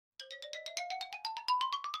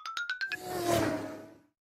The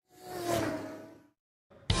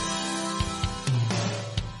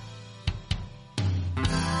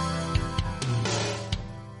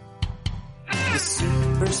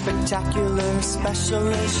super spectacular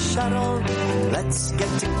specialist shuttle. Let's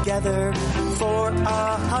get together for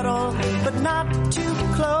a huddle, but not too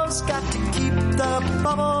close, got to keep the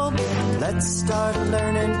bubble. Let's start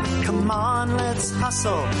learning, come on, let's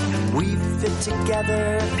hustle. We fit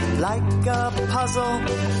together like a puzzle.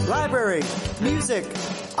 Library, music,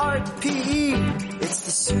 art, PE. It's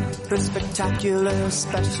the super spectacular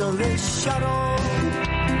specialist shuttle.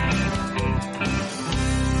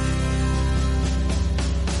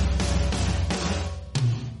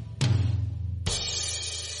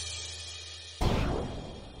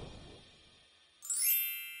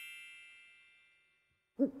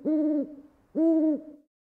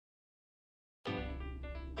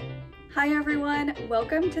 Hi everyone,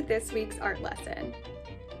 welcome to this week's art lesson.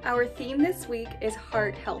 Our theme this week is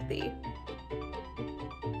heart healthy.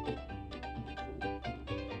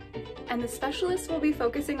 And the specialists will be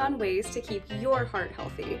focusing on ways to keep your heart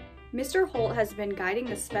healthy. Mr. Holt has been guiding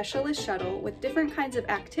the specialist shuttle with different kinds of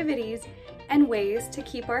activities and ways to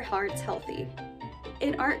keep our hearts healthy.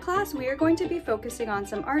 In art class, we are going to be focusing on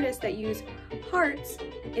some artists that use hearts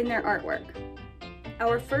in their artwork.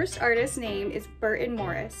 Our first artist's name is Burton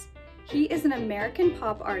Morris. He is an American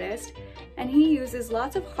pop artist and he uses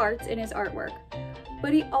lots of hearts in his artwork,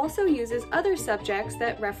 but he also uses other subjects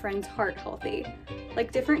that reference heart healthy,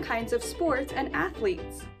 like different kinds of sports and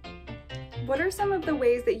athletes. What are some of the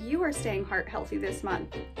ways that you are staying heart healthy this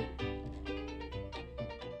month?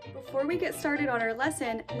 Before we get started on our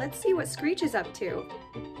lesson, let's see what Screech is up to.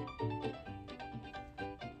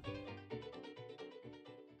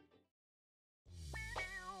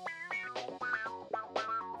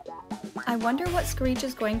 I wonder what Screech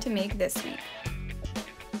is going to make this week.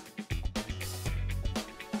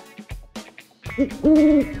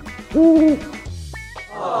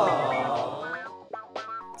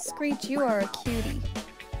 Screech, you are a cutie.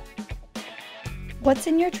 What's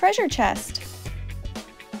in your treasure chest?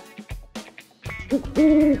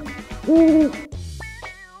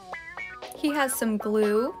 He has some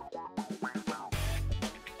glue.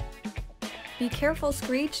 Be careful,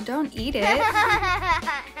 Screech, don't eat it.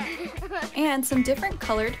 And some different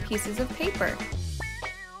colored pieces of paper.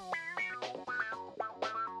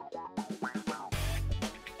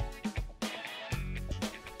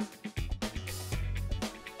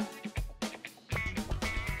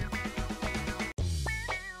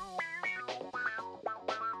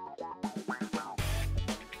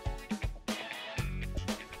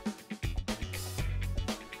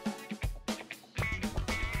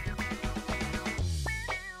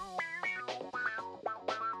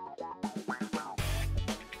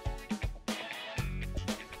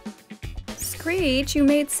 Screech, you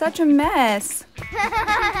made such a mess.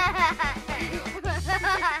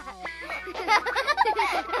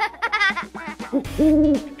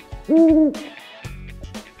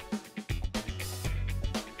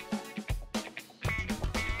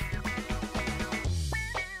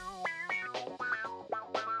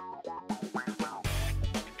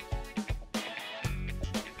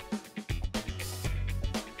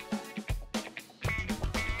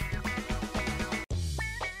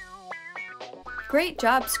 Great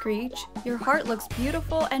job, Screech. Your heart looks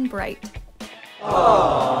beautiful and bright.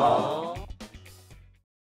 Aww.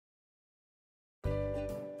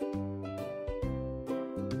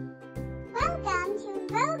 Welcome to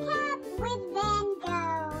Vocab with Van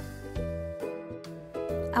Gogh.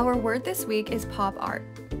 Our word this week is pop art.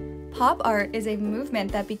 Pop art is a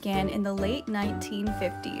movement that began in the late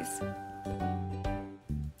 1950s.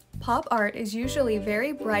 Pop art is usually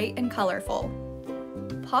very bright and colorful.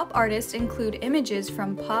 Pop artists include images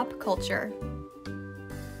from pop culture.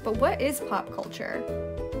 But what is pop culture?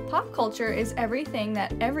 Pop culture is everything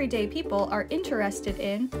that everyday people are interested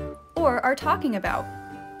in or are talking about.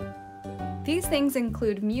 These things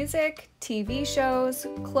include music, TV shows,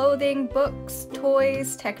 clothing, books,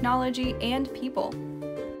 toys, technology, and people.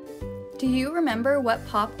 Do you remember what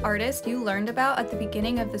pop artist you learned about at the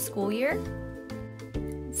beginning of the school year?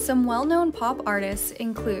 Some well-known pop artists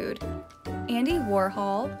include Andy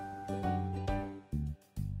Warhol,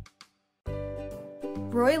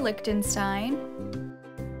 Roy Lichtenstein,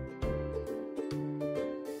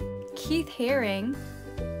 Keith Haring,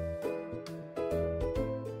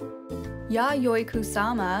 Yayoi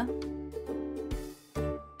Kusama,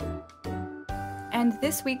 and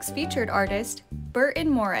this week's featured artist, Burton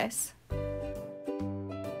Morris.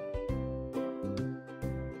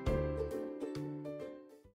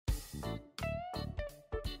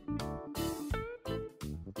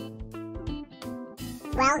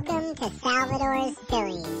 Welcome to Salvador's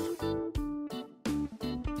Sillies.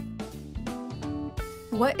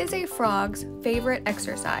 What is a frog's favorite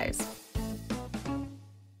exercise?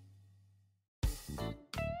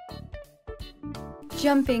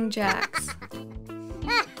 Jumping jacks.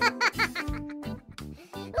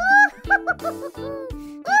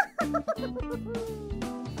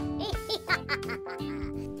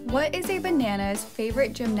 What is a banana's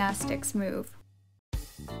favorite gymnastics move?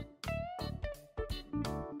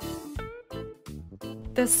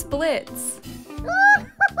 The splits.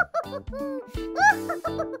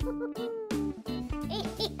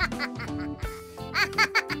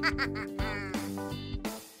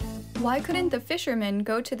 Why couldn't the fisherman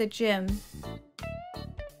go to the gym?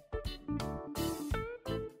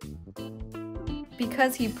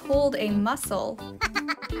 Because he pulled a muscle.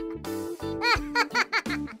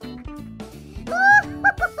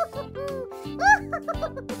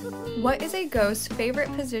 What is a ghost's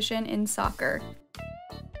favorite position in soccer?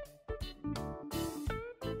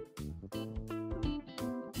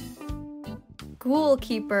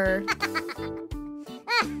 Goalkeeper.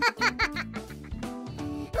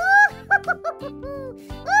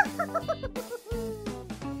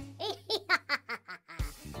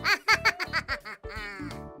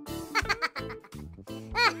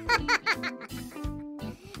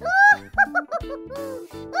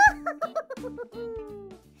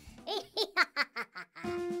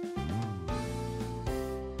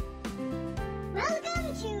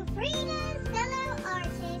 Welcome to Frida's Fellow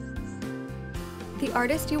Artists. The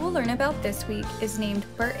artist you will learn about this week is named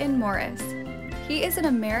Burton Morris. He is an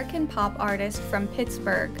American pop artist from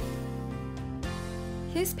Pittsburgh.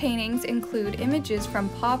 His paintings include images from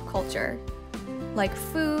pop culture, like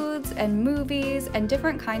foods and movies and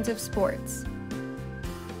different kinds of sports.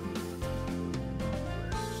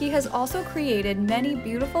 He has also created many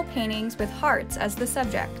beautiful paintings with hearts as the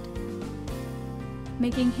subject,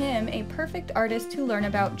 making him a perfect artist to learn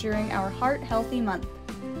about during our Heart Healthy Month.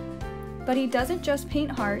 But he doesn't just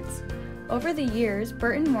paint hearts. Over the years,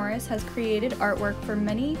 Burton Morris has created artwork for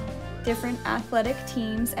many different athletic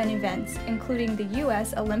teams and events, including the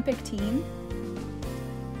U.S. Olympic team,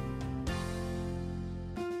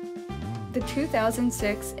 the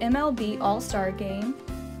 2006 MLB All-Star Game,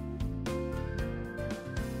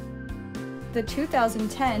 the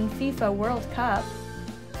 2010 FIFA World Cup,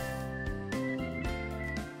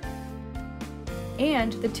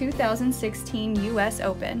 and the 2016 U.S.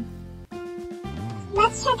 Open.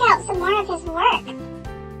 Let's check out some more of his work.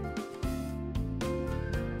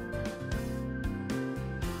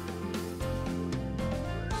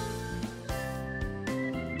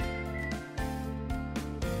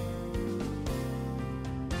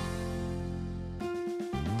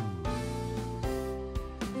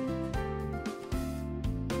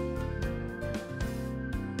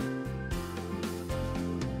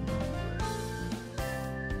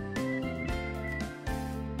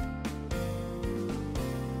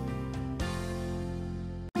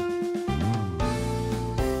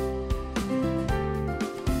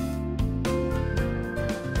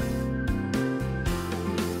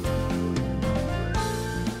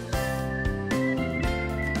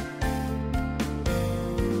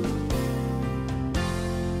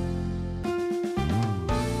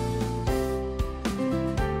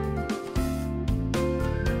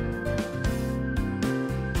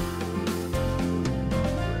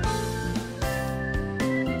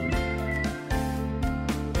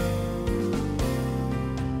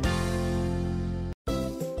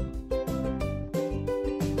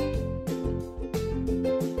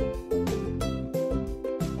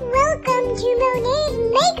 Welcome to Monet's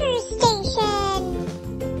Maker Station!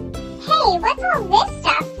 Hey, what's all this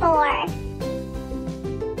stuff for?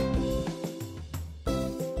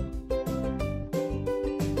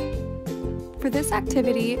 For this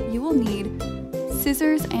activity, you will need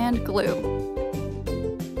scissors and glue.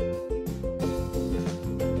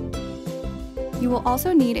 You will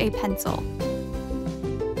also need a pencil.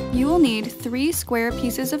 You will need 3 square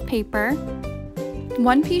pieces of paper.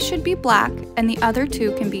 One piece should be black, and the other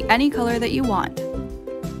 2 can be any color that you want.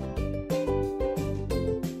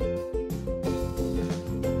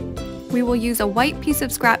 We will use a white piece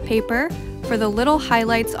of scrap paper for the little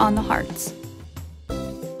highlights on the hearts.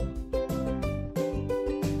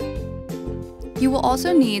 You will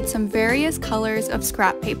also need some various colors of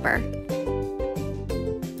scrap paper.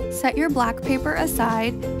 Set your black paper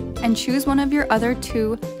aside and choose one of your other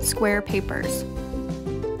 2 square papers.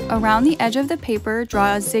 Around the edge of the paper,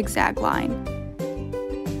 draw a zigzag line.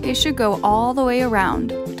 It should go all the way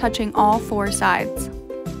around, touching all 4 sides.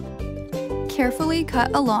 Carefully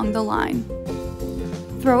cut along the line.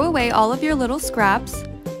 Throw away all of your little scraps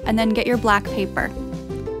and then get your black paper.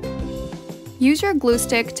 Use your glue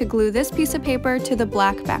stick to glue this piece of paper to the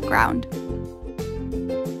black background.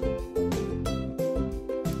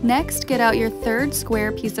 Next, get out your third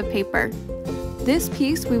square piece of paper. This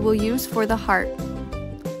piece we will use for the heart.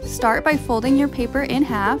 Start by folding your paper in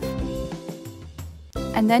half,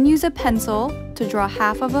 and then use a pencil to draw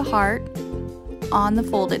half of a heart on the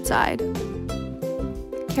folded side.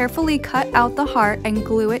 Carefully cut out the heart and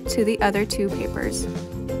glue it to the other two papers.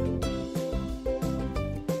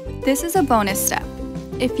 This is a bonus step.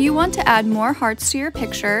 If you want to add more hearts to your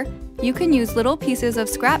picture, you can use little pieces of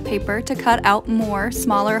scrap paper to cut out more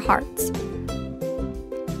smaller hearts.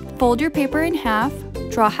 Fold your paper in half,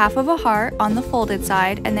 draw half of a heart on the folded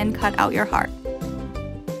side, and then cut out your heart.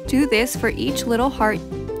 Do this for each little heart.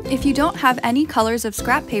 If you don't have any colors of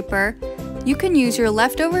scrap paper, you can use your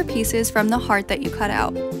leftover pieces from the heart that you cut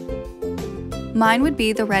out. Mine would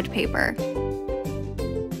be the red paper.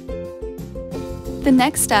 The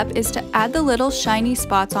next step is to add the little shiny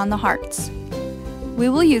spots on the hearts. We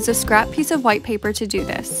will use a scrap piece of white paper to do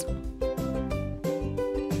this.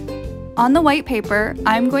 On the white paper,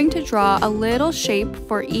 I'm going to draw a little shape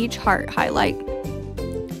for each heart highlight.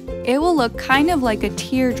 It will look kind of like a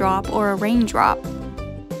teardrop or a raindrop.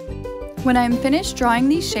 When I'm finished drawing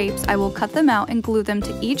these shapes, I will cut them out and glue them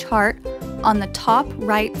to each heart on the top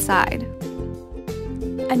right side.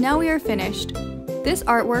 And now we are finished. This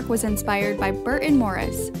artwork was inspired by Burton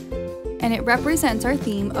Morris, and it represents our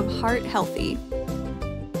theme of heart healthy.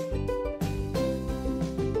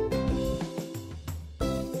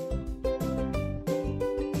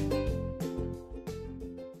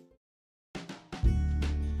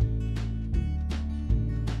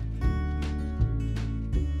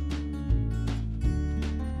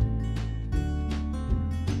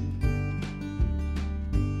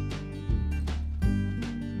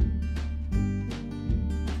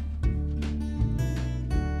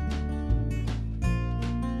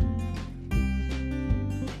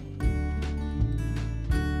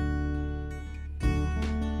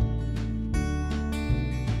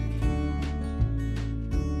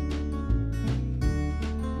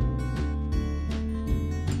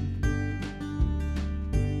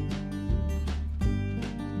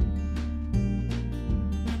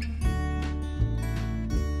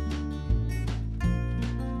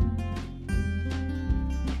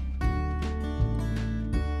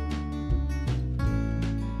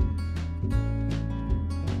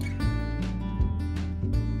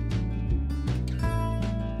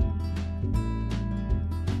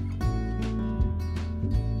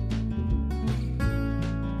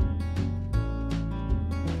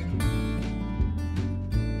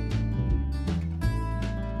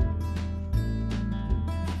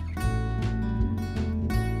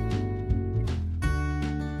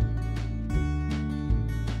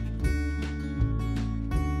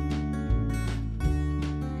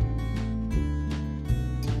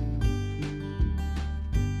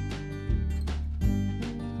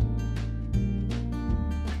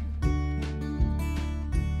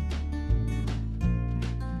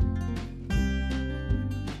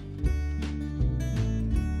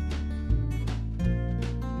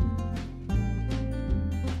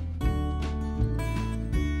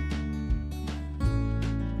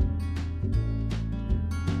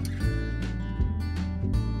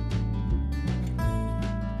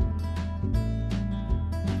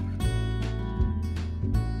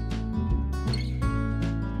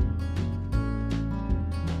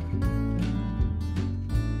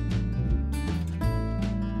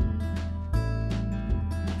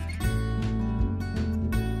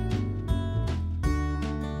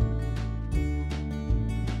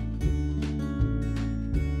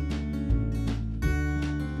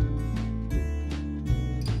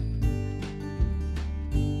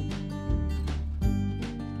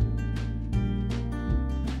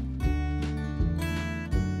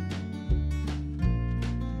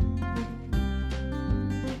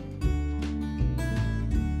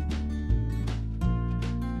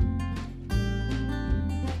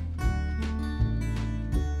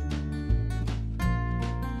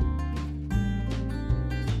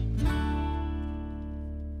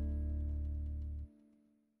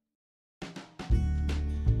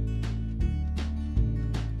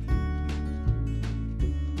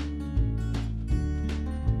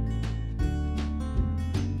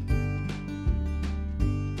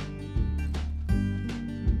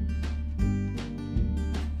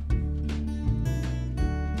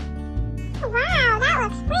 Wow, that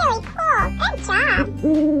looks really cool. Good job.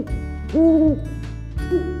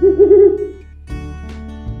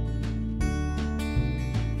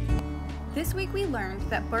 This week we learned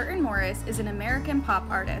that Burton Morris is an American pop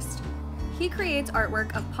artist. He creates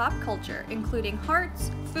artwork of pop culture, including hearts,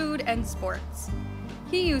 food, and sports.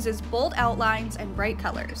 He uses bold outlines and bright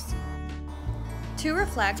colors. To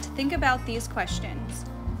reflect, think about these questions.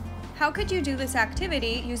 How could you do this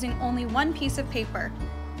activity using only one piece of paper?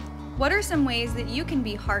 What are some ways that you can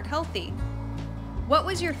be heart healthy? What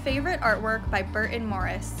was your favorite artwork by Burton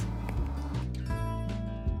Morris?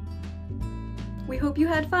 We hope you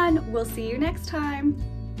had fun. We'll see you next time.